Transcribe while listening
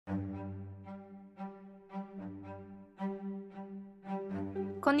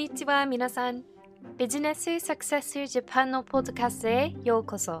こんにちは皆さん。ビジネスサクセスジャパンのポッドキャストへよう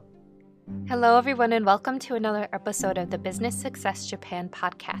こそ。Hello everyone and welcome to another episode of the Business Success Japan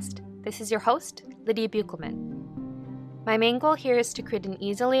podcast. This is your host, Lydia Buchelman. My main goal here is to create an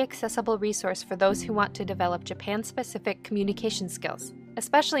easily accessible resource for those who want to develop Japan-specific communication skills,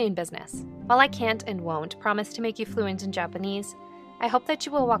 especially in business. While I can't and won't promise to make you fluent in Japanese, I hope that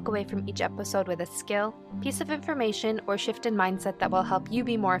you will walk away from each episode with a skill, piece of information, or shift in mindset that will help you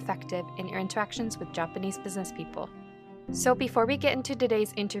be more effective in your interactions with Japanese business people. So before we get into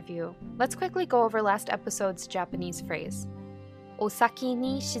today's interview, let's quickly go over last episode's Japanese phrase. お先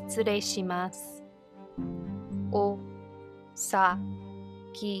に失礼します。おさ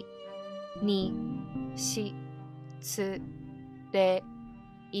きにしつれ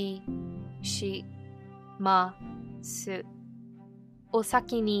いしますお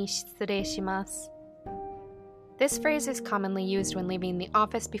先に失礼します This phrase is commonly used when leaving the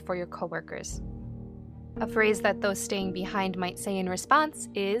office before your coworkers. A phrase that those staying behind might say in response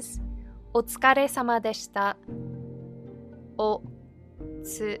is お疲れ様でした。お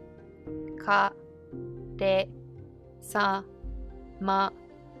つかれさまで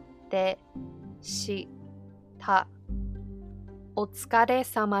したお疲れ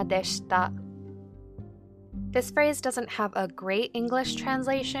様でした This phrase doesn't have a great English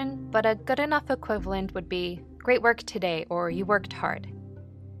translation, but a good enough equivalent would be great work today or you worked hard.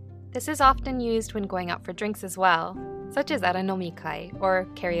 This is often used when going out for drinks as well, such as at a nomikai or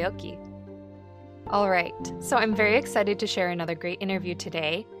karaoke. Alright, so I'm very excited to share another great interview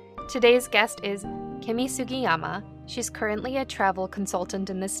today. Today's guest is Kimi Sugiyama. She's currently a travel consultant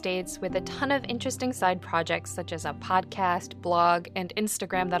in the States with a ton of interesting side projects such as a podcast, blog, and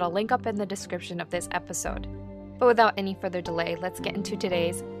Instagram that I'll link up in the description of this episode. But without any further delay, let's get into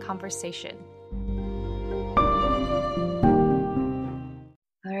today's conversation.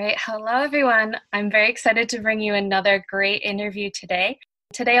 All right, hello everyone. I'm very excited to bring you another great interview today.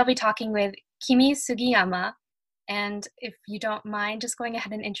 Today I'll be talking with Kimi Sugiyama. And if you don't mind just going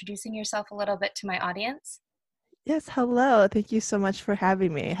ahead and introducing yourself a little bit to my audience. Yes, hello. Thank you so much for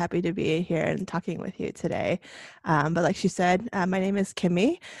having me. Happy to be here and talking with you today. But like she said, my name is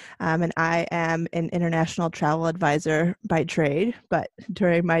Kimi, and I am an international travel advisor by trade. But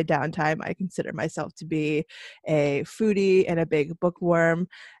during my downtime, I consider myself to be a foodie and a big bookworm.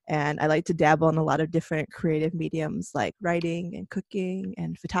 And I like to dabble in a lot of different creative mediums like writing and cooking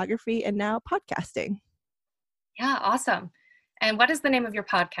and photography and now podcasting. Yeah, awesome. And what is the name of your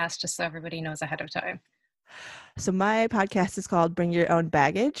podcast, just so everybody knows ahead of time? So my podcast is called Bring Your Own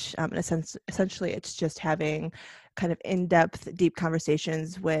Baggage. And essentially, it's just having kind of in-depth, deep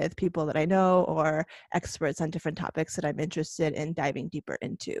conversations with people that I know or experts on different topics that I'm interested in diving deeper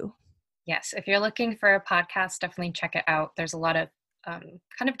into. Yes, if you're looking for a podcast, definitely check it out. There's a lot of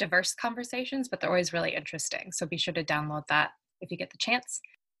kind of diverse conversations, but they're always really interesting. So be sure to download that if you get the chance.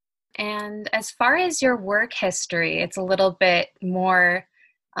 And as far as your work history, it's a little bit more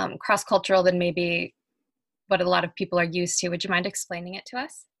cross-cultural than maybe what a lot of people are used to. Would you mind explaining it to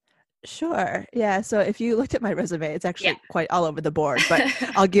us? Sure. Yeah. So if you looked at my resume, it's actually quite all over the board, but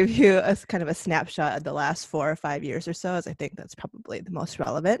I'll give you a kind of a snapshot of the last 4 or 5 years or so, as I think that's probably the most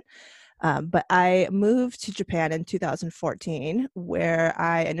relevant. But I moved to Japan in 2014, where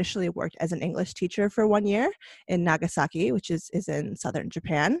I initially worked as an English teacher for 1 year in Nagasaki, which is in southern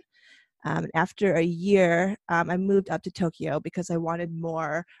Japan. After a year, I moved up to Tokyo because I wanted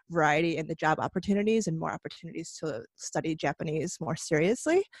more variety in the job opportunities and more opportunities to study Japanese more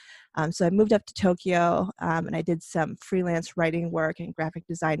seriously. So I moved up to Tokyo and I did some freelance writing work and graphic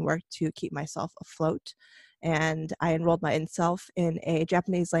design work to keep myself afloat. And I enrolled myself in a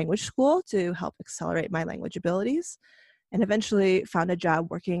Japanese language school to help accelerate my language abilities. And eventually found a job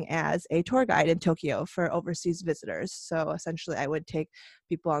working as a tour guide in Tokyo for overseas visitors. So essentially I would take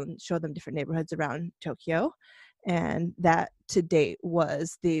people and show them different neighborhoods around Tokyo. And that to date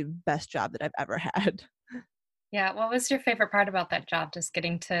was the best job that I've ever had. Yeah, what was your favorite part about that job? Just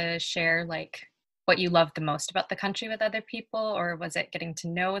getting to share like what you loved the most about the country with other people, or was it getting to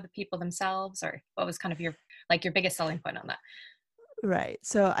know the people themselves, or what was kind of your biggest selling point on that? Right.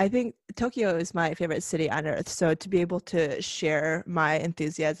 So I think Tokyo is my favorite city on earth. So to be able to share my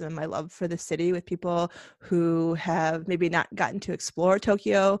enthusiasm and my love for the city with people who have maybe not gotten to explore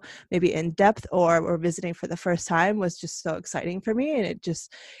Tokyo, maybe in depth or were visiting for the first time was just so exciting for me. And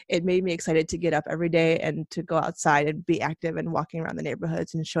it made me excited to get up every day and to go outside and be active and walking around the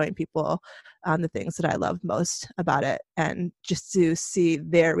neighborhoods and showing people the things that I love most about it. And just to see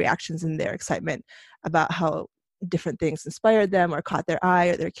their reactions and their excitement about how different things inspired them or caught their eye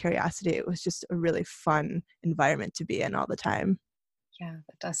or their curiosity. It was just a really fun environment to be in all the time. Yeah,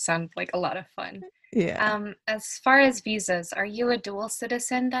 that does sound like a lot of fun. Yeah. As far as visas, are you a dual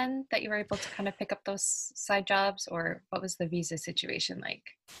citizen then that you were able to kind of pick up those side jobs, or what was the visa situation like?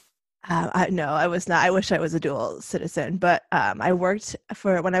 No, I was not. I wish I was a dual citizen, but I worked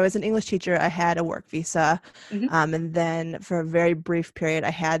for when I was an English teacher. I had a work visa, Hmm. and then for a very brief period,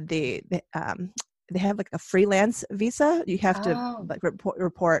 I had they have like a freelance visa. You have to Oh, like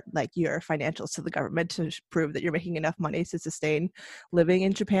report like your financials to the government to prove that you're making enough money to sustain living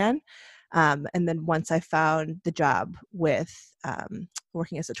in Japan. And then once I found the job with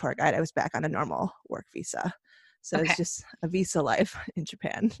working as a tour guide, I was back on a normal work visa. So it's okay. just a visa life in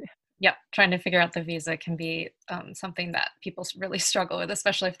Japan. Yep. Trying to figure out the visa can be something that people really struggle with,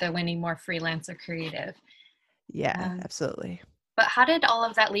 especially if they're leaning more freelance or creative. Yeah, Um, absolutely. but how did all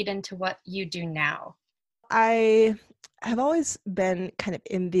of that lead into what you do now? I have always been kind of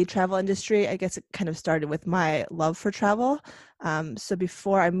in the travel industry. I guess it kind of started with my love for travel. So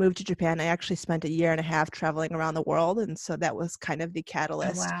before I moved to Japan, I actually spent a year and a half traveling around the world. And so that was kind of the Oh,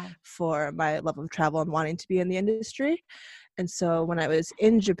 catalyst wow. for my love of travel and wanting to be in the industry. And so when I was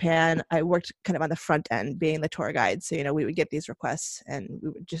in Japan, I worked kind of on the front end, being the tour guide. So, we would get these requests and we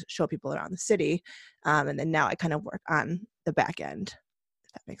would just show people around the city. And then now I kind of work on the back end,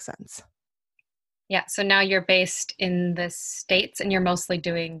 if that makes sense. Yeah. So now you're based in the States and you're mostly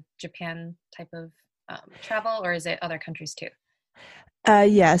doing Japan type of travel, or is it other countries too?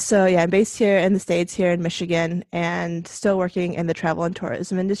 I'm based here in the States, here in Michigan, and still working in the travel and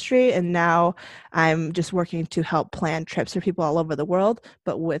tourism industry. And now I'm just working to help plan trips for people all over the world,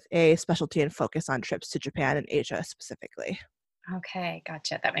 but with a specialty and focus on trips to Japan and Asia specifically. Okay,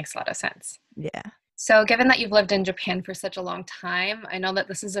 gotcha. That makes a lot of sense. Yeah. So, given that you've lived in Japan for such a long time, I know that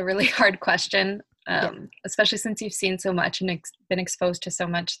this is a really hard question, Yeah. especially since you've seen so much and been exposed to so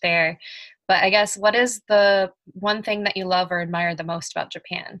much there. But I guess, what is the one thing that you love or admire the most about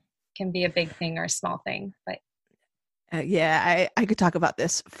Japan? Can be a big thing or a small thing, but I could talk about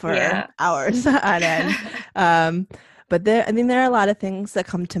this for yeah. hours on end. Um, but there are a lot of things that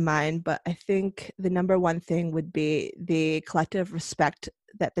come to mind, but I think the number one thing would be the collective respect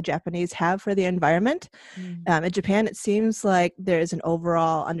that the Japanese have for the environment. Mm. In Japan, it seems like there's an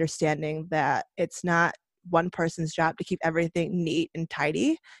overall understanding that it's not one person's job to keep everything neat and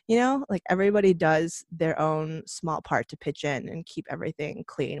tidy. Like everybody does their own small part to pitch in and keep everything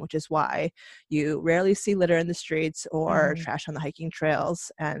clean, which is why you rarely see litter in the streets or Hmm. trash on the hiking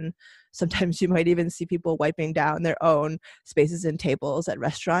trails. And sometimes you might even see people wiping down their own spaces and tables at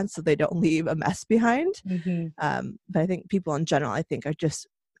restaurants so they don't leave a mess behind. Hmm. But I think people in general, I think, are just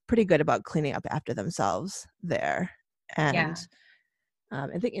pretty good about cleaning up after themselves there. And Yeah.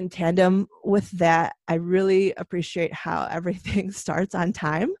 I think in tandem with that, I really appreciate how everything starts on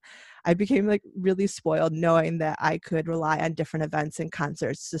time. I became like really spoiled knowing that I could rely on different events and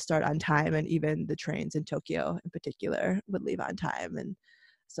concerts to start on time, and even the trains in Tokyo in particular would leave on time. And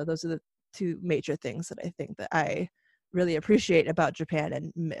so those are the two major things that I think that I really appreciate about Japan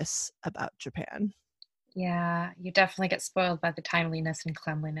and miss about Japan. Yeah, you definitely get spoiled by the timeliness and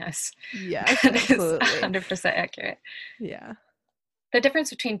cleanliness. Yes, That is absolutely. 100% accurate. Yeah. The difference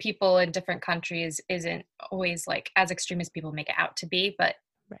between people in different countries isn't always like as extreme as people make it out to be, but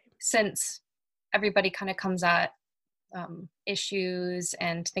Right. since everybody kind of comes at issues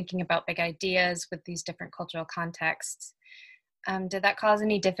and thinking about big ideas with these different cultural contexts, did that cause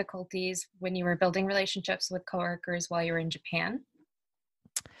any difficulties when you were building relationships with coworkers while you were in Japan?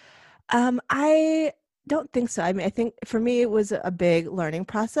 I don't think so. I mean, I think for me it was a big learning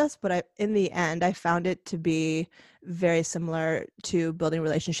process, but in the end, I found it to be very similar to building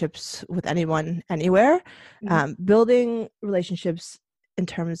relationships with anyone, anywhere. Hmm. Building relationships in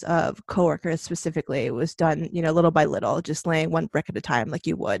terms of coworkers specifically was done, little by little, just laying one brick at a time, like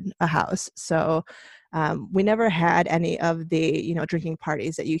you would a house. So we never had any of the, drinking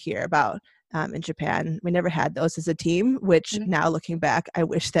parties that you hear about in Japan. We never had those as a team, which Hmm. now looking back, I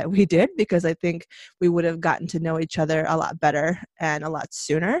wish that we did, because I think we would have gotten to know each other a lot better and a lot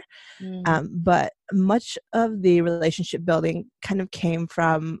sooner. Mm. But much of the relationship building kind of came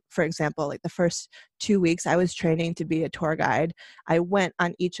from, for example, like the first 2 weeks I was training to be a tour guide. I went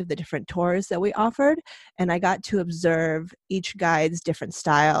on each of the different tours that we offered, and I got to observe each guide's different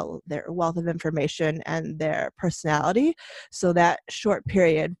style, their wealth of information, and their personality. So that short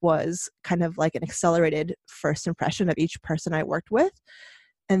period was kind of like an accelerated first impression of each person I worked with.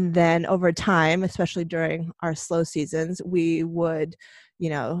 And then over time, especially during our slow seasons, we would, you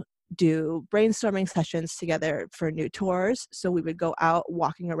know, do brainstorming sessions together for new tours. So we would go out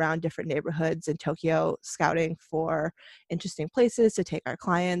walking around different neighborhoods in Tokyo, scouting for interesting places to take our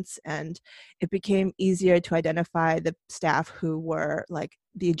clients. And it became easier to identify the staff who were like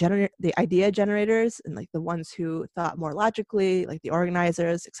the idea generators and like the ones who thought more logically, like the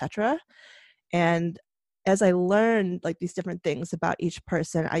organizers, etc. And as I learned like these different things about each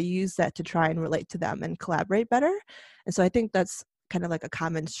person, I use that to try and relate to them and collaborate better. And so I think that's kind of like a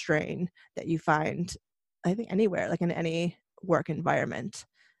common strain that you find, I think, anywhere, like in any work environment.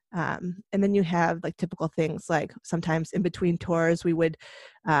 And then you have like typical things like sometimes in between tours, we would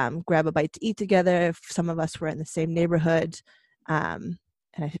grab a bite to eat together if some of us were in the same neighborhood.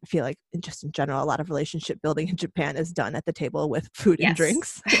 And I feel like just in general, a lot of relationship building in Japan is done at the table with food and Yes.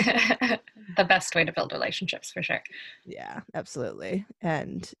 drinks. The best way to build relationships, for sure. Yeah, absolutely.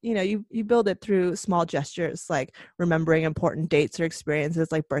 And you build it through small gestures like remembering important dates or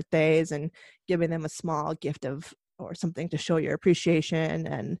experiences like birthdays and giving them a small gift of or something to show your appreciation,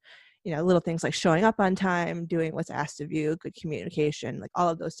 and little things like showing up on time, doing what's asked of you, good communication, like all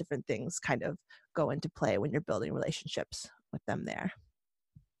of those different things kind of go into play when you're building relationships with them there.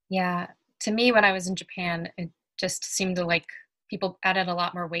 Yeah. To me, when I was in Japan, it just seemed to like people added a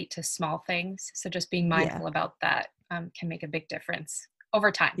lot more weight to small things. So just being Yeah. mindful about that can make a big difference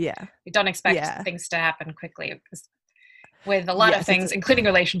over time. Yeah. We don't expect Yeah. things to happen quickly because with a lot of Yes, things, including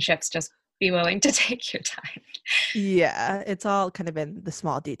relationships, just be willing to take your time. yeah, it's all kind of in the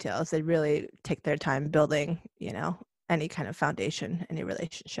small details. They really take their time building, any kind of foundation, any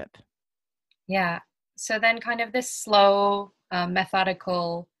relationship. Yeah. So then kind of this slow,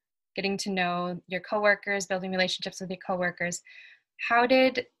 methodical getting to know your coworkers, building relationships with your coworkers. How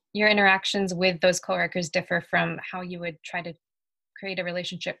did your interactions with those coworkers differ from how you would try to create a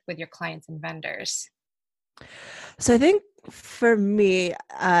relationship with your clients and vendors? So I think for me,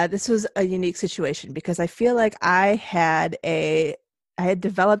 this was a unique situation because I feel like I had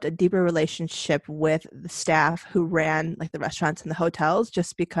developed a deeper relationship with the staff who ran like the restaurants and the hotels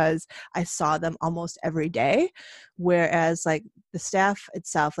just because I saw them almost every day. Whereas like the staff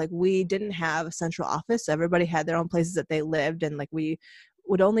itself, like we didn't have a central office. So everybody had their own places that they lived, and like we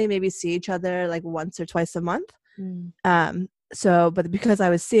would only maybe see each other like once or twice a month. Mm. But because I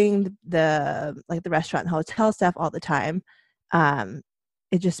was seeing the restaurant and hotel staff all the time, um,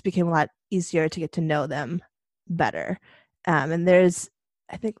 it just became a lot easier to get to know them better. And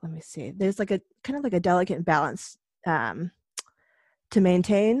I think, let me see, there's like a kind of like a delicate balance to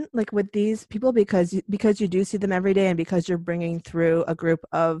maintain like with these people because you do see them every day, and because you're bringing through a group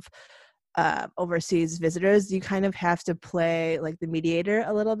of overseas visitors, you kind of have to play like the mediator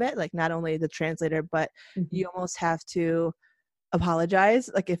a little bit, like not only the translator, but Mm-hmm. you almost have to apologize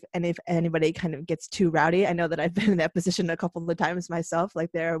like if anybody kind of gets too rowdy. I know that I've been in that position a couple of times myself. Like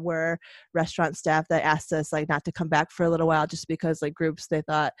there were restaurant staff that asked us like not to come back for a little while just because like groups they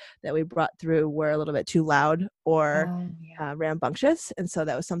thought that we brought through were a little bit too loud or Yeah. rambunctious, and so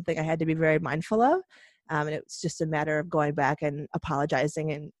that was something I had to be very mindful of. And it was just a matter of going back and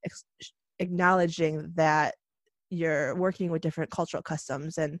apologizing and acknowledging that you're working with different cultural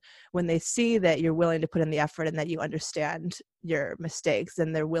customs, and when they see that you're willing to put in the effort and that you understand your mistakes,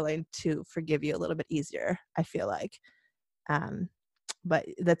 then they're willing to forgive you a little bit easier, I feel like. But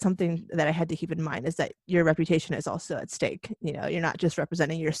that's something that I had to keep in mind, is that your reputation is also at stake. You're not just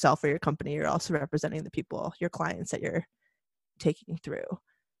representing yourself or your company, you're also representing the people, your clients that you're taking through.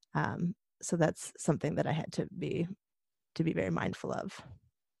 So that's something that I had to be very mindful of.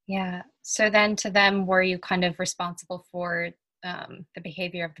 Yeah. So then to them, were you kind of responsible for the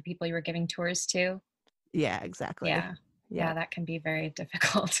behavior of the people you were giving tours to? Yeah, exactly. Yeah. Yeah, Yep. that can be very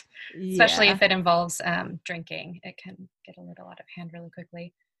difficult, especially Yeah. if it involves drinking. It can get a little out of hand really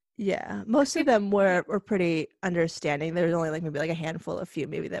quickly. Yeah, most of them were pretty understanding. There was only like maybe like a handful of few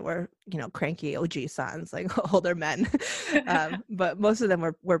maybe that were cranky OG sons, like older men. But most of them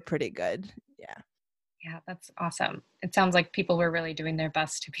were pretty good. Yeah. Yeah, that's awesome. It sounds like people were really doing their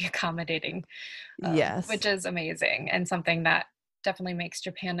best to be accommodating, which Yes. is amazing and something that definitely makes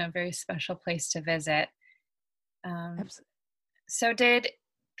Japan a very special place to visit. Um, Absolutely. so, did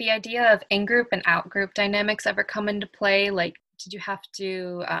the idea of in-group and out-group dynamics ever come into play? Like, did you have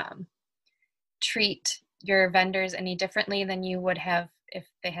to treat your vendors any differently than you would have if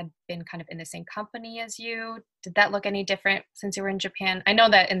they had been kind of in the same company as you? Did that look any different since you were in Japan? I know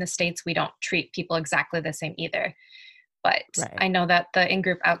that in the States we don't treat people exactly the same either, but Right. I know that the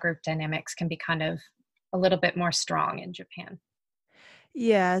in-group out-group dynamics can be kind of a little bit more strong in Japan.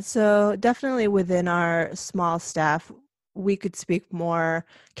 Yeah, so definitely within our small staff, we could speak more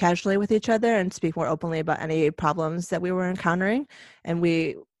casually with each other and speak more openly about any problems that we were encountering. And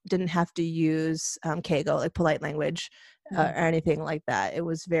we didn't have to use keigo, like polite language, or anything like that. It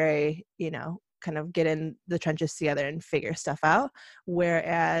was very, kind of get in the trenches together and figure stuff out.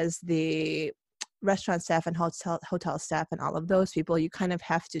 Whereas the restaurant staff and hotel staff and all of those people, you kind of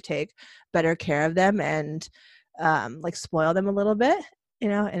have to take better care of them and like spoil them a little bit,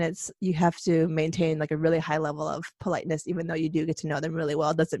 and you have to maintain like a really high level of politeness. Even though you do get to know them really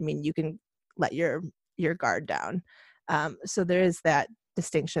well, doesn't mean you can let your guard down. So there is that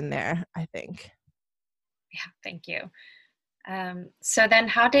distinction there, I think. Yeah, thank you. So then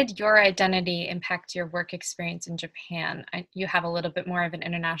how did your identity impact your work experience in Japan? You have a little bit more of an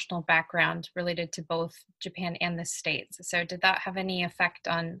international background related to both Japan and the States. So did that have any effect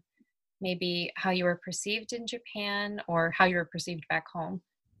on maybe how you were perceived in Japan or how you were perceived back home?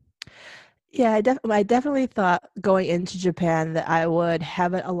 Yeah, I definitely thought going into Japan that I would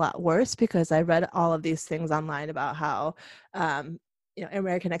have it a lot worse, because I read all of these things online about how,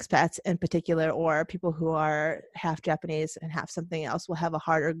 American expats in particular, or people who are half Japanese and half something else, will have a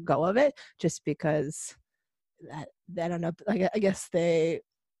harder go of it, just because that, I don't know, I guess they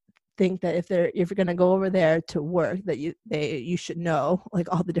think that if you're going to go over there to work, that you should know like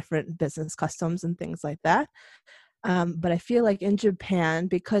all the different business customs and things like that. But I feel like in Japan,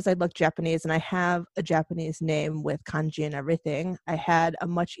 because I look Japanese and I have a Japanese name with kanji and everything, I had a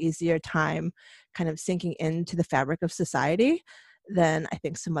much easier time kind of sinking into the fabric of society than I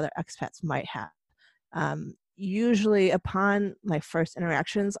think some other expats might have. Usually upon my first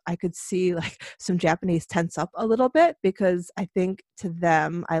interactions, I could see like some Japanese tense up a little bit, because I think to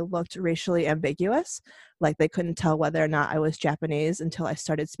them I looked racially ambiguous. Like they couldn't tell whether or not I was Japanese until I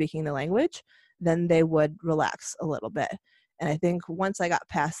started speaking the language. Then they would relax a little bit. And I think once I got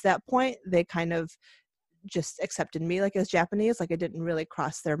past that point, they kind of just accepted me like as Japanese. Like it didn't really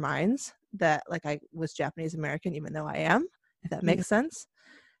cross their minds that like I was Japanese American, even though I am, if that makes sense.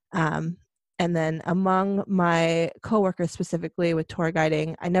 And then among my coworkers, specifically with tour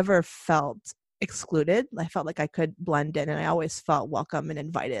guiding, I never felt excluded. I felt like I could blend in, and I always felt welcome and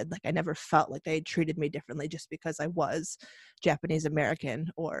invited. Like I never felt like they treated me differently just because I was Japanese American,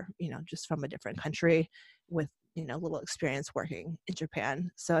 or just from a different country with little experience working in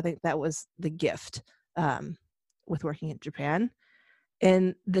Japan. So I think that was the gift with working in Japan.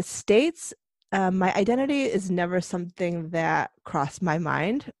 In the States, my identity is never something that crossed my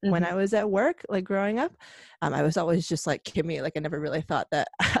mind when I was at work, like growing up. I was always just like Kimi. Like I never really thought that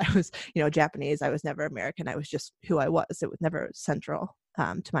I was, Japanese. I was never American. I was just who I was. It was never central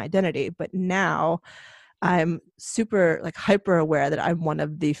to my identity. But now I'm super like hyper aware that I'm one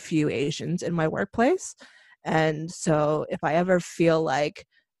of the few Asians in my workplace. And so if I ever feel like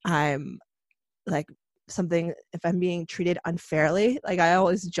I'm like if I'm being treated unfairly, like I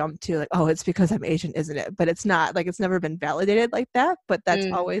always jump to like, oh, it's because I'm Asian, isn't it? But it's not. Like it's never been validated like that, but that's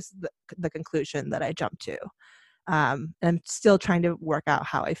always the conclusion that I jump to. And I'm still trying to work out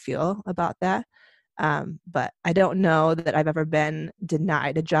how I feel about that. But I don't know that I've ever been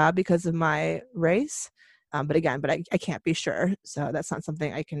denied a job because of my race. But I can't be sure. So that's not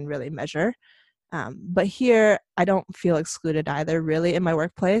something I can really measure. But here, I don't feel excluded either, really, in my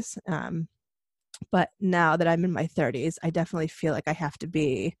workplace. But now that I'm in my 30s, I definitely feel like I have to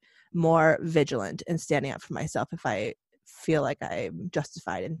be more vigilant in standing up for myself if I feel like I'm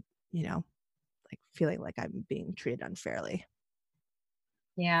justified in, like feeling like I'm being treated unfairly.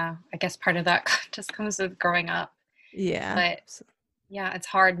 Yeah, I guess part of that just comes with growing up. Yeah. But yeah, it's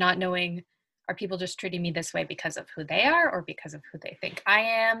hard not knowing, are people just treating me this way because of who they are or because of who they think I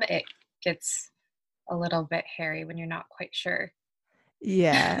am? It gets a little bit hairy when you're not quite sure.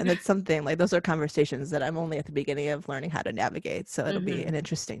 Yeah, and it's something like those are conversations that I'm only at the beginning of learning how to navigate. So it'll be an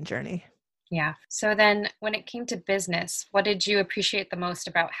interesting journey. Yeah. So then when it came to business, what did you appreciate the most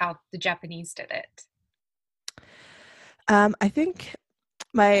about how the Japanese did it? I think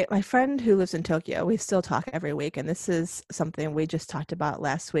my friend who lives in Tokyo, we still talk every week, and this is something we just talked about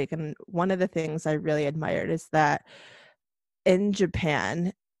last week. And one of the things I really admired is that in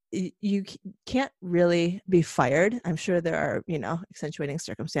Japan, you can't really be fired. I'm sure there are, accentuating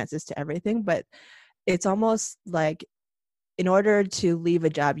circumstances to everything, but it's almost like in order to leave a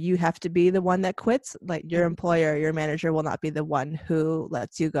job, you have to be the one that quits. Like your employer, your manager will not be the one who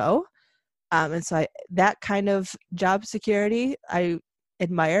lets you go. And so that kind of job security, I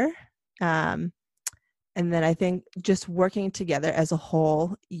admire. And then I think just working together as a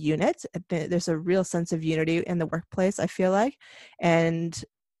whole unit, there's a real sense of unity in the workplace, I feel like. And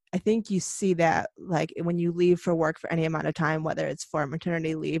I think you see that like when you leave for work for any amount of time, whether it's for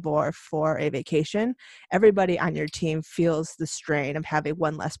maternity leave or for a vacation, everybody on your team feels the strain of having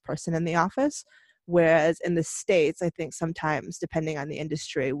one less person in the office, Whereas in the States, I think sometimes, depending on the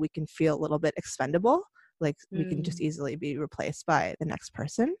industry, we can feel a little bit expendable. Like we can just easily be replaced by the next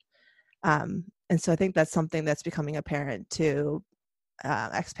person. And so I think that's something that's becoming apparent to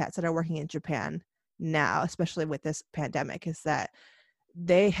expats that are working in Japan now, especially with this pandemic, is that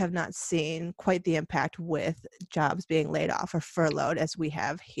they have not seen quite the impact with jobs being laid off or furloughed as we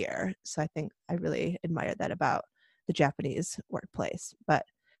have here. So I think I really admire that about the Japanese workplace. But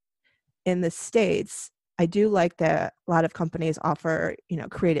in the States, I do like that a lot of companies offer,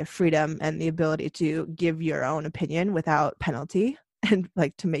 creative freedom and the ability to give your own opinion without penalty and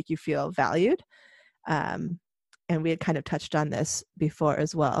like to make you feel valued. And we had kind of touched on this before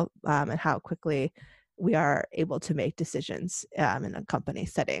as well, and how quickly we are able to make decisions in a company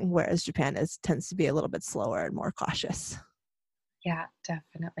setting, whereas Japan tends to be a little bit slower and more cautious. Yeah,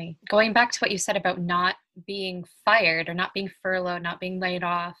 definitely. Going back to what you said about not being fired or not being furloughed, not being laid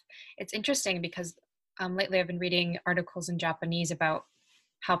off, it's interesting because lately I've been reading articles in Japanese about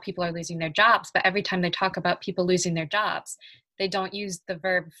how people are losing their jobs, but every time they talk about people losing their jobs, they don't use the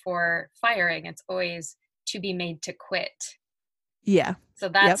verb for firing. It's always to be made to quit. Yeah. So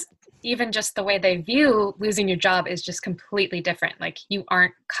that's even just the way they view losing your job is just completely different. Like you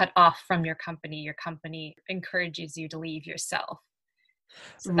aren't cut off from your company encourages you to leave yourself.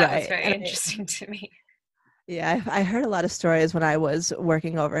 So that was very interesting to me. Yeah, I heard a lot of stories when I was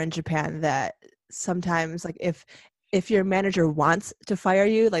working over in Japan that sometimes like if your manager wants to fire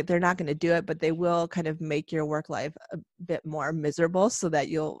you, like they're not going to do it, but they will kind of make your work life a bit more miserable so that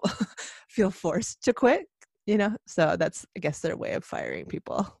you'll feel forced to quit, So that's, I guess, their way of firing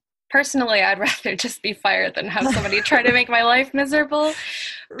people. Personally, I'd rather just be fired than have somebody try to make my life miserable.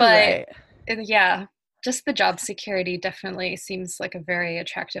 But yeah, just the job security definitely seems like a very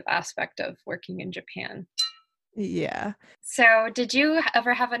attractive aspect of working in Japan. Yeah. So did you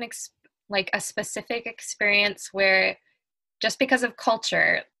ever have a specific experience where just because of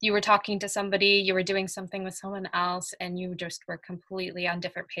culture, you were talking to somebody, you were doing something with someone else, and you just were completely on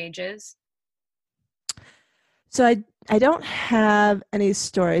different pages? So I don't have any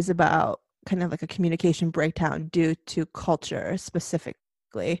stories about kind of like a communication breakdown due to culture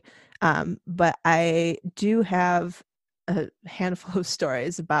specifically, but I do have a handful of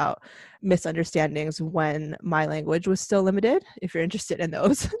stories about misunderstandings when my language was still limited, if you're interested in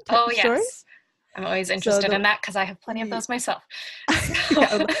those type of stories. Yes. I'm always interested in that because I have plenty of those myself. Yeah,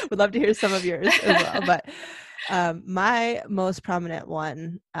 I would love to hear some of yours as well. But my most prominent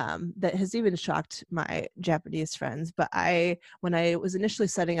one that has even shocked my Japanese friends, but when I was initially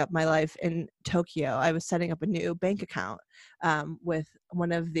setting up my life in Tokyo, I was setting up a new bank account with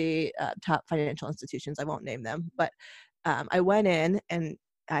one of the top financial institutions. I won't name them, but I went in and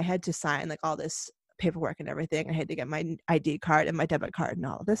I had to sign like all this paperwork and everything. I had to get my ID card and my debit card and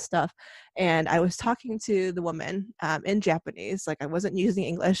all of this stuff. And I was talking to the woman in Japanese, like I wasn't using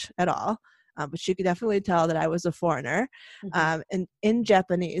English at all, but she could definitely tell that I was a foreigner. And in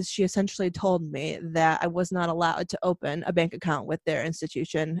Japanese, she essentially told me that I was not allowed to open a bank account with their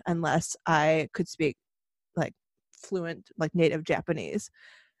institution unless I could speak like fluent, like native Japanese.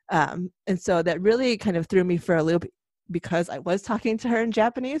 And so that really kind of threw me for a loop because I was talking to her in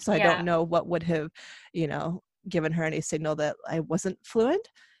Japanese. So I don't know what would have, given her any signal that I wasn't fluent.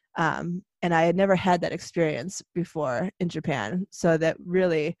 And I had never had that experience before in Japan. So that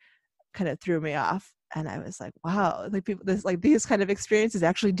really kind of threw me off. And I was like, wow, like these kind of experiences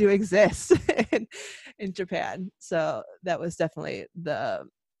actually do exist in Japan. So that was definitely the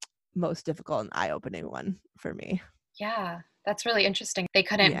most difficult and eye-opening one for me. Yeah, that's really interesting. They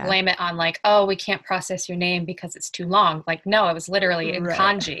couldn't blame it on like, oh, we can't process your name because it's too long. Like, no, it was literally in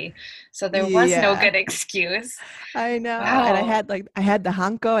kanji. So there was no good excuse. I know. Wow. And I had the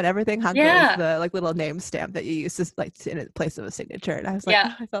hanko and everything. Hanko is the like little name stamp that you use to like in place of a signature. And I was like,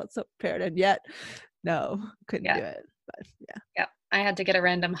 oh, I felt so prepared. And yet, no, couldn't do it. But yeah. I had to get a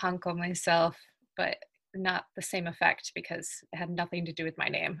random hanko myself, but not the same effect because it had nothing to do with my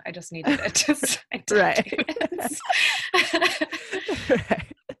name. I just needed it to sign documents. Right.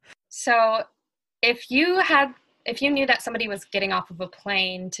 So if you knew that somebody was getting off of a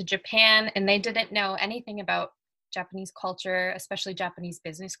plane to Japan and they didn't know anything about Japanese culture, especially Japanese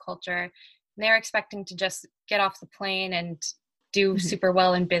business culture, and they're expecting to just get off the plane and do super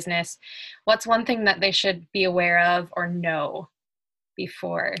well in business, what's one thing that they should be aware of or know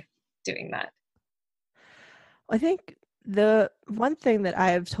before doing that? I think The one thing that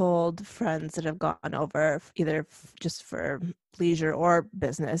I've told friends that have gone over either just for leisure or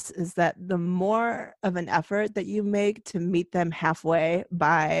business is that the more of an effort that you make to meet them halfway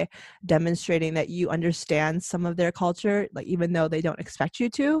by demonstrating that you understand some of their culture, like even though they don't expect you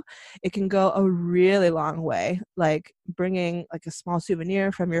to, it can go a really long way. Like bringing like a small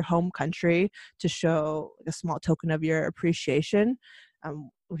souvenir from your home country to show a small token of your appreciation.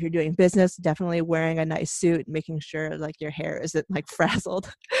 If you're doing business, definitely wearing a nice suit, making sure like your hair isn't like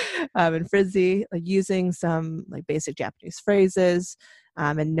frazzled and frizzy, like using some like basic Japanese phrases,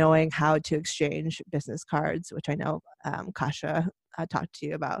 and knowing how to exchange business cards, which I know Kasha talked to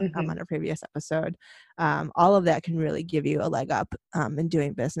you about Mm-hmm. on a previous episode. All of that can really give you a leg up in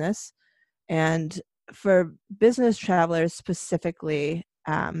doing business. And for business travelers specifically,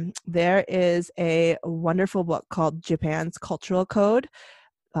 there is a wonderful book called Japan's Cultural Code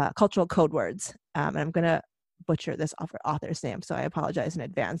Words. And I'm going to butcher this author's name, so I apologize in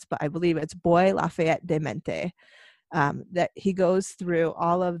advance, but I believe it's Boy Lafayette de Mente. That he goes through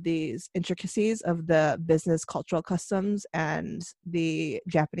all of these intricacies of the business cultural customs and the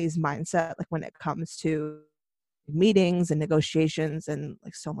Japanese mindset, like when it comes to meetings and negotiations and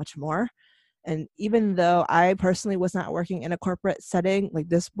like so much more. And even though I personally was not working in a corporate setting, like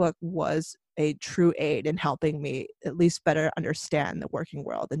this book was a true aid in helping me at least better understand the working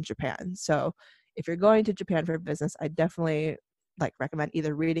world in Japan. So if you're going to Japan for business, I definitely like recommend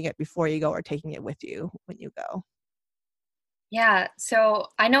either reading it before you go or taking it with you when you go. Yeah, so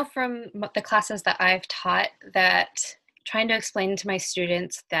I know from the classes that I've taught that trying to explain to my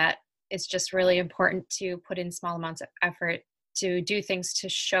students that it's just really important to put in small amounts of effort to do things to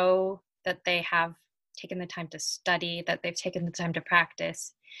show that they have taken the time to study, that they've taken the time to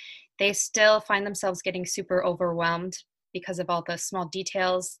practice. They still find themselves getting super overwhelmed because of all the small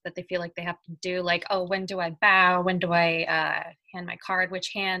details that they feel like they have to do, like, oh, when do I bow? When do I hand my card?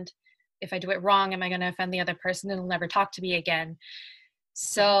 Which hand? If I do it wrong, am I going to offend the other person and they'll never talk to me again?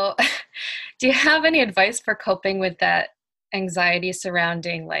 So, do you have any advice for coping with that anxiety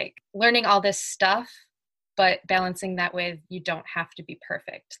surrounding like learning all this stuff, but balancing that with you don't have to be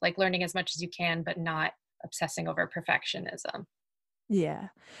perfect, like learning as much as you can, but not obsessing over perfectionism? Yeah.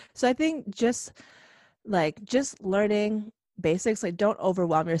 So I think just learning basics, like don't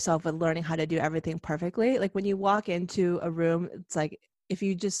overwhelm yourself with learning how to do everything perfectly. Like when you walk into a room, it's like if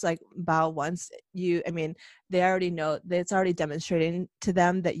you just like bow once, they already know that it's already demonstrating to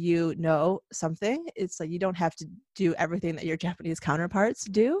them that you know something. It's like you don't have to do everything that your Japanese counterparts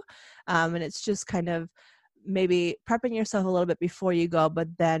do. And it's just kind of maybe prepping yourself a little bit before you go, but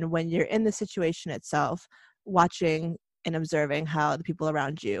then when you're in the situation itself, watching and observing how the people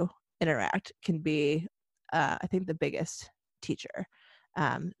around you interact can be, I think, the biggest teacher.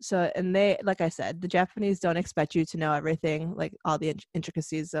 And they, like I said, the Japanese don't expect you to know everything, like all the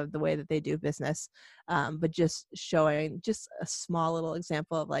intricacies of the way that they do business, but just showing just a small little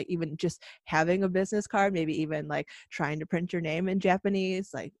example of like even just having a business card, maybe even like trying to print your name in Japanese,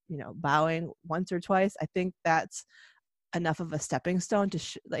 like, bowing once or twice. I think that's enough of a stepping stone to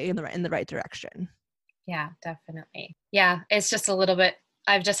like in the right direction. Yeah, definitely. Yeah, it's just a little bit,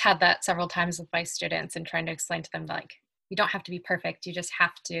 I've just had that several times with my students and trying to explain to them like you don't have to be perfect. You just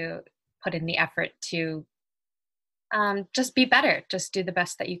have to put in the effort to just be better. Just do the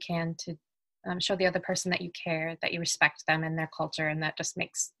best that you can to show the other person that you care, that you respect them and their culture, and that just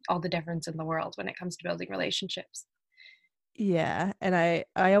makes all the difference in the world when it comes to building relationships. Yeah, and I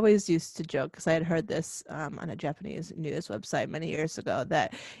always used to joke because I had heard this on a Japanese news website many years ago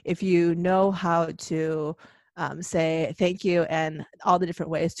that if you know how to say thank you and all the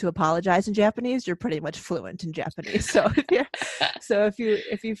different ways to apologize in Japanese, you're pretty much fluent in Japanese. So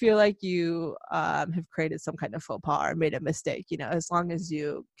if you feel like you have created some kind of faux pas or made a mistake, as long as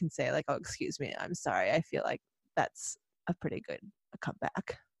you can say like, "Oh, excuse me, I'm sorry," I feel like that's a pretty good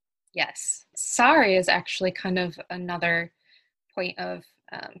comeback. Yes. Sorry is actually kind of another point of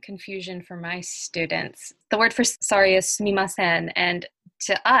confusion for my students. The word for sorry is sumimasen, and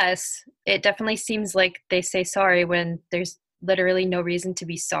to us, it definitely seems like they say sorry when there's literally no reason to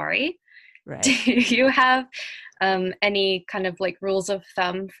be sorry. Do Right. you have any kind of like rules of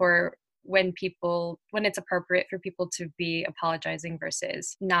thumb for when it's appropriate for people to be apologizing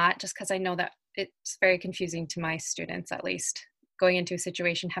versus not? Just because I know that it's very confusing to my students, at least, going into a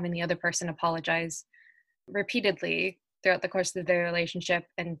situation, having the other person apologize repeatedly throughout the course of their relationship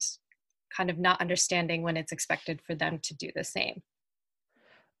and kind of not understanding when it's expected for them to do the same.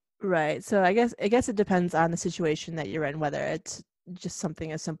 Right. So I guess it depends on the situation that you're in, whether it's just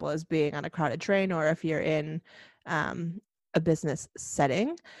something as simple as being on a crowded train or if you're in a business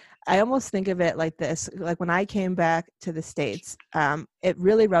setting. I almost think of it like this. Like when I came back to the States, it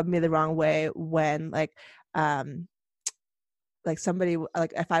really rubbed me the wrong way when like somebody,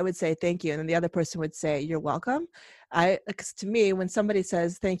 like if I would say thank you and then the other person would say you're welcome, because to me, when somebody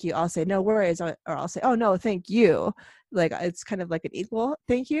says thank you, I'll say no worries, or I'll say, oh no, thank you. Like it's kind of like an equal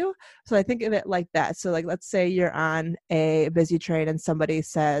thank you. So I think of it like that. So like let's say you're on a busy train and somebody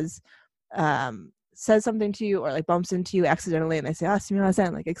says something to you or like bumps into you accidentally and they say, oh,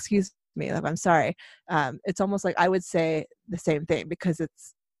 sumimasen, like excuse me, like I'm sorry. It's almost like I would say the same thing, because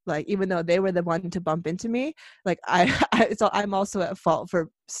it's like, even though they were the one to bump into me, like so I'm also at fault for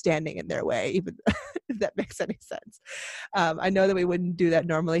standing in their way, even if that makes any sense. I know that we wouldn't do that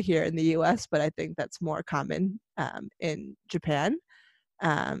normally here in the US, but I think that's more common in Japan.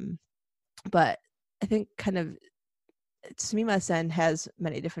 But I think kind of sumimasen has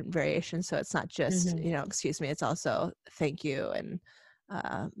many different variations, so it's not just excuse me, it's also thank you and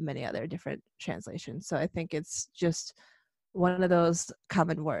many other different translations. So I think it's just one of those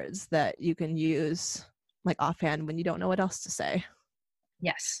common words that you can use like offhand when you don't know what else to say.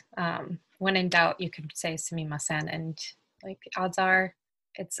 Yes. When in doubt, you can say sumimasen, and like odds are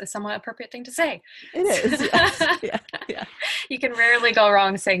it's a somewhat appropriate thing to say. It is, yes. Yeah. You can rarely go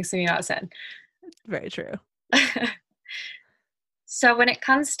wrong saying sumimasen. Very true. So when it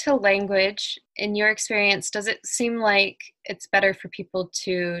comes to language, in your experience, does it seem like it's better for people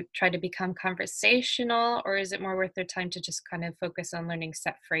to try to become conversational, or is it more worth their time to just kind of focus on learning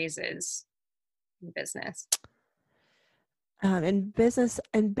set phrases in business? In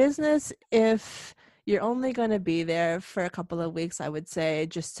business, if you're only going to be there for a couple of weeks, I would say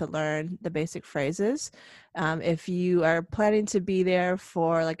just to learn the basic phrases. If you are planning to be there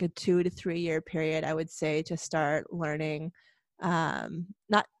for like a 2 to 3 year period, I would say to start learning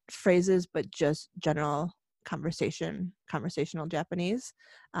not phrases, but just general conversational Japanese,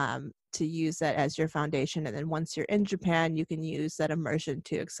 to use that as your foundation. And then once you're in Japan, you can use that immersion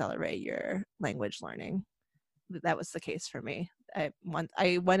to accelerate your language learning. That was the case for me.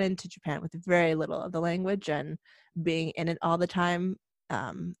 I went into Japan with very little of the language, and being in it all the time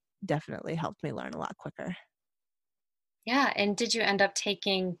definitely helped me learn a lot quicker. Yeah, and did you end up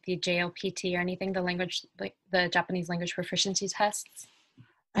taking the JLPT or anything, like the Japanese language proficiency tests?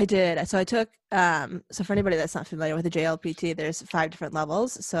 I did. So I took, so for anybody that's not familiar with the JLPT, there's 5 different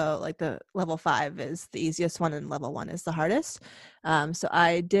levels. So like the level 5 is the easiest one and level 1 is the hardest. So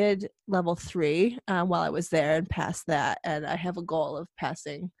I did level 3 while I was there and passed that. And I have a goal of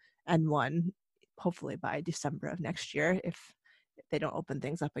passing N1 hopefully by December of next year, if they don't open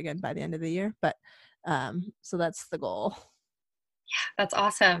things up again by the end of the year. But so that's the goal. Yeah, that's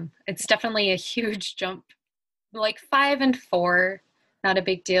awesome. It's definitely a huge jump. Like 5 and 4, not a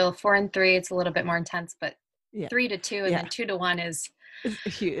big deal. 4 and 3, it's a little bit more intense, but 3 to 2 and then 2 to 1 is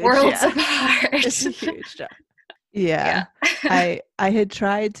huge, worlds apart. It's a huge jump. Yeah. I had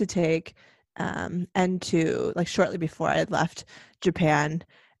tried to take N2 like shortly before I had left Japan,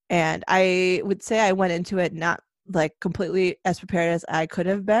 and I would say I went into it not like completely as prepared as I could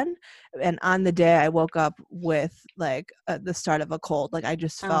have been. And on the day I woke up with like the start of a cold. Like I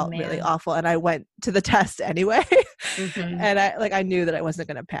just felt really awful, and I went to the test anyway. And I knew that I wasn't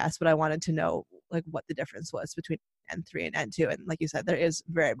going to pass, but I wanted to know like what the difference was between N3 and N2. And like you said, there is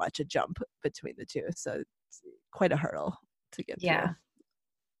very much a jump between the two. So it's quite a hurdle to get through.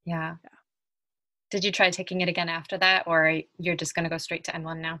 Yeah. Did you try taking it again after that, or you're just going to go straight to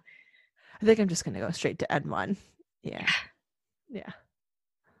N1 now? I think I'm just going to go straight to N1. Yeah.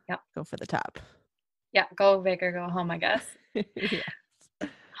 Yep. Go for the top. Yeah. Go big or go home, I guess. Yes.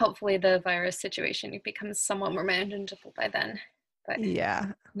 Hopefully the virus situation becomes somewhat more manageable by then. But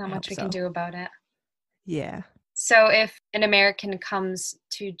not much we can do about it. Yeah. So if an American comes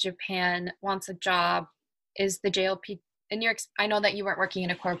to Japan, wants a job, is the JLP I know that you weren't working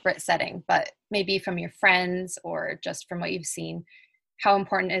in a corporate setting, but maybe from your friends or just from what you've seen, how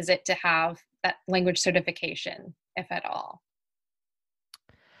important is it to have that language certification, if at all?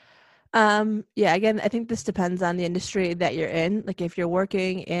 Again, I think this depends on the industry that you're in. Like if you're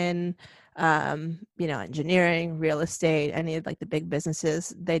working in engineering, real estate, any of like the big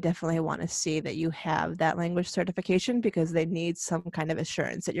businesses, they definitely want to see that you have that language certification, because they need some kind of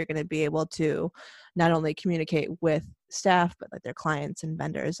assurance that you're going to be able to not only communicate with staff, but like their clients and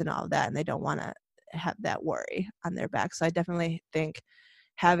vendors and all of that. And they don't want to have that worry on their back. So I definitely think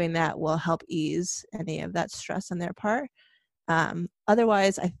having that will help ease any of that stress on their part.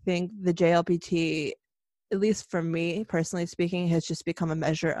 Otherwise, I think the JLPT, at least for me personally speaking, has just become a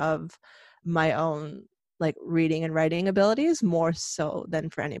measure of my own like reading and writing abilities more so than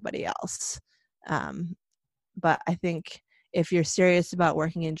for anybody else. But I think if you're serious about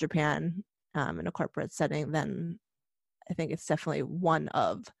working in Japan in a corporate setting, then I think it's definitely one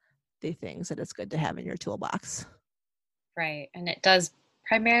of the things that it's good to have in your toolbox. Right. And it does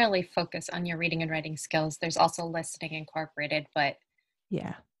primarily focus on your reading and writing skills. There's also listening incorporated, but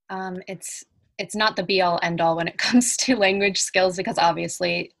yeah, it's not the be all end all when it comes to language skills, because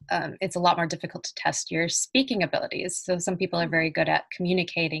obviously it's a lot more difficult to test your speaking abilities. So some people are very good at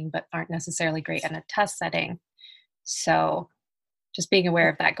communicating, but aren't necessarily great in a test setting. So just being aware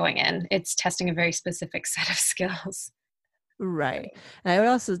of that going in, it's testing a very specific set of skills. right. And I would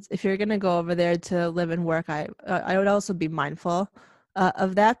also, if you're going to go over there to live and work, I would also be mindful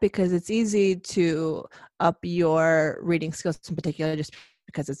of that, because it's easy to up your reading skills in particular, just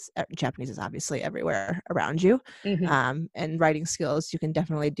because Japanese is obviously everywhere around you. Mm-hmm. And writing skills you can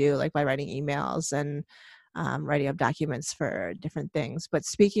definitely do, like by writing emails and writing up documents for different things. But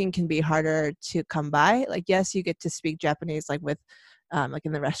speaking can be harder to come by. Like, yes, you get to speak Japanese, like with like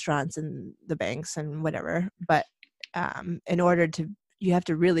in the restaurants and the banks and whatever. But in order to, you have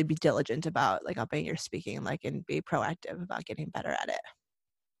to really be diligent about like upping your speaking, like, and be proactive about getting better at it.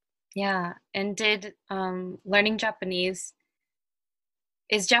 Yeah. And did learning Japanese,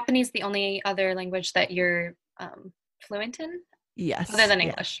 is Japanese the only other language that you're fluent in? Other Yes. than Yeah.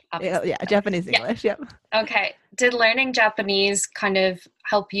 English, obviously. Yeah. Japanese, Yeah. English. Yep. Okay. Did learning Japanese kind of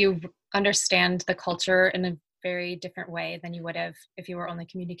help you understand the culture in a very different way than you would have if you were only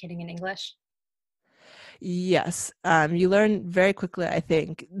communicating in English? Yes. You learn very quickly, I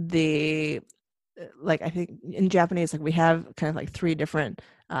think, I think in Japanese, like we have kind of like 3 different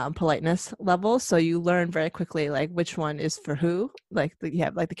politeness levels. So you learn very quickly, like which one is for who. Like you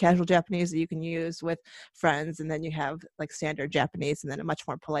have like the casual Japanese that you can use with friends, and then you have like standard Japanese, and then a much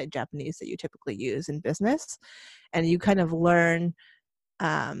more polite Japanese that you typically use in business. And you kind of learn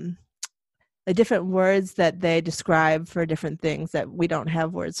um, the different words that they describe for different things that we don't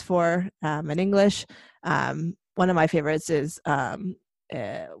have words for in English. One of my favorites is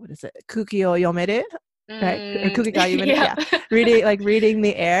what is it? Kuki o yomere, right? Or kuki ga yomere, Yep. yeah. Reading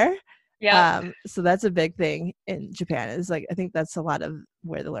the air. Yep. So that's a big thing in Japan. Is like, I think that's a lot of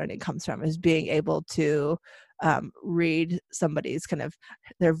where the learning comes from, is being able to read somebody's kind of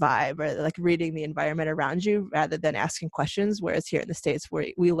their vibe, or like reading the environment around you rather than asking questions. Whereas here in the States, where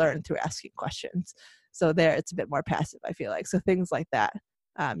we learn through asking questions, so there it's a bit more passive, I feel like. So things like that,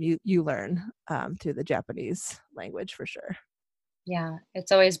 you learn through the Japanese language for sure. Yeah,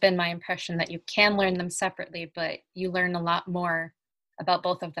 it's always been my impression that you can learn them separately, but you learn a lot more about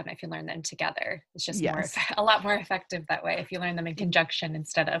both of them if you learn them together. It's just Yes. a lot more effective that way if you learn them in conjunction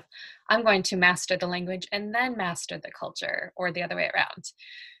instead of I'm going to master the language and then master the culture, or the other way around.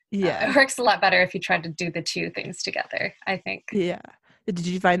 Yeah. It works a lot better if you try to do the two things together, I think. Yeah. Did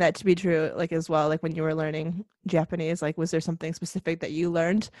you find that to be true, like as well, like when you were learning Japanese? Like, was there something specific that you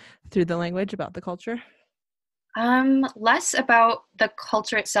learned through the language about the culture? Less about the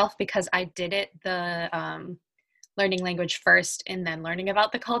culture itself, because I did it the learning language first and then learning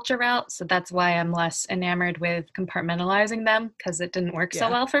about the culture route. So that's why I'm less enamored with compartmentalizing them, because it didn't work so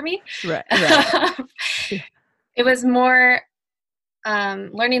Yeah. well for me. Right. Right. Yeah. It was more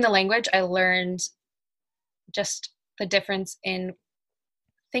learning the language. I learned just the difference in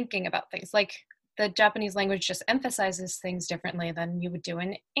thinking about things. Like the Japanese language just emphasizes things differently than you would do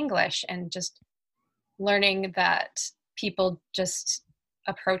in English, and just learning that people just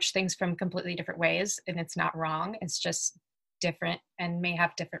approach things from completely different ways, and it's not wrong, it's just different and may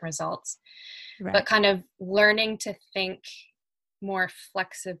have different results. But Right. kind of learning to think more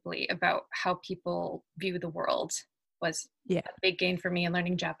flexibly about how people view the world was Yeah. a big gain for me in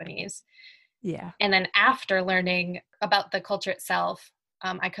learning Japanese. Yeah. And then after learning about the culture itself,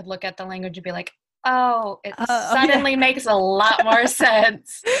 I could look at the language and be like, oh, it Oh, yeah. suddenly makes a lot more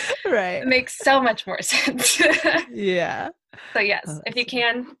sense. Right. It makes so much more sense. Yeah. So yes, Oh, if you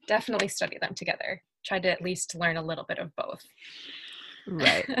can, definitely study them together. Try to at least learn a little bit of both.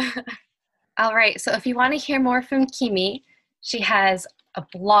 right. All right, so if you want to hear more from Kimi, she has a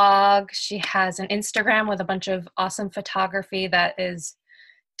blog, she has an Instagram with a bunch of awesome photography that is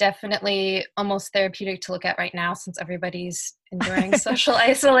definitely almost therapeutic to look at right now, since everybody's enduring social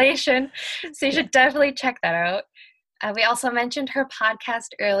isolation. So you Yeah. should definitely check that out. We also mentioned her podcast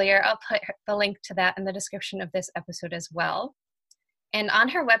earlier. I'll put the link to that in the description of this episode as well. And on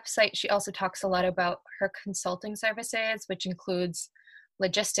her website, she also talks a lot about her consulting services, which includes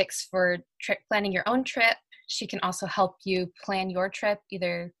logistics for planning your own trip. She can also help you plan your trip,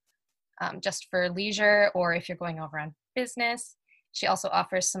 either just for leisure or if you're going over on business. She also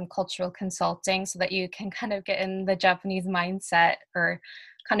offers some cultural consulting so that you can kind of get in the Japanese mindset, or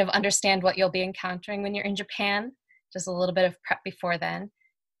kind of understand what you'll be encountering when you're in Japan. just a little bit of prep before then.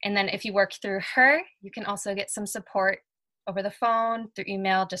 And then if you work through her, you can also get some support over the phone, through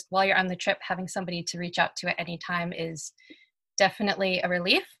email. Just while you're on the trip, having somebody to reach out to at any time is definitely a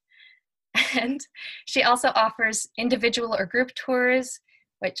relief. And she also offers individual or group tours,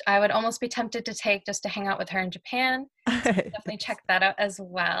 which I would almost be tempted to take just to hang out with her in Japan. So definitely check that out as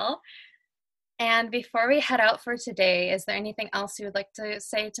well. And before we head out for today, is there anything else you would like to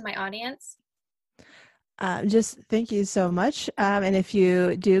say to my audience? Just thank you so much. And if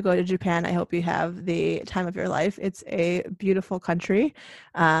you do go to Japan, I hope you have the time of your life. It's a beautiful country.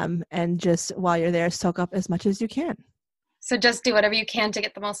 And just while you're there, soak up as much as you can. So just do whatever you can to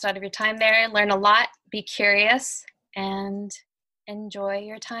get the most out of your time there. Learn a lot, be curious, and enjoy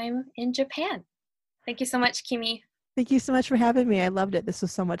your time in Japan. Thank you so much, Kimi. Thank you so much for having me. I loved it. This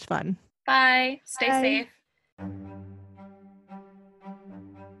was so much fun. Bye. Stay safe.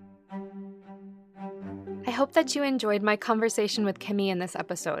 I hope that you enjoyed my conversation with Kimi in this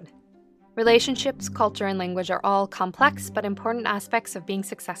episode. Relationships, culture, and language are all complex but important aspects of being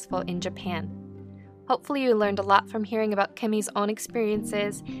successful in Japan. Hopefully you learned a lot from hearing about Kimi's own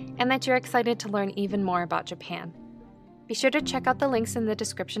experiences and that you're excited to learn even more about Japan. Be sure to check out the links in the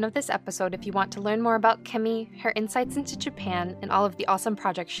description of this episode if you want to learn more about Kimi, her insights into Japan, and all of the awesome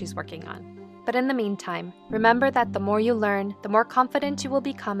projects she's working on. But in the meantime, remember that the more you learn, the more confident you will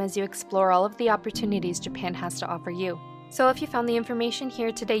become as you explore all of the opportunities Japan has to offer you. So if you found the information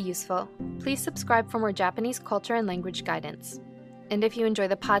here today useful, please subscribe for more Japanese culture and language guidance. And if you enjoy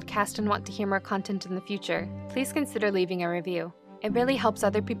the podcast and want to hear more content in the future, please consider leaving a review. It really helps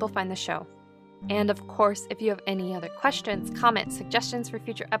other people find the show. And of course, if you have any other questions, comments, suggestions for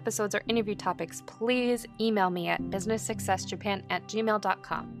future episodes or interview topics, please email me at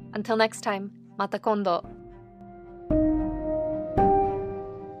businesssuccessjapan@gmail.com. Until next time, mata kondo!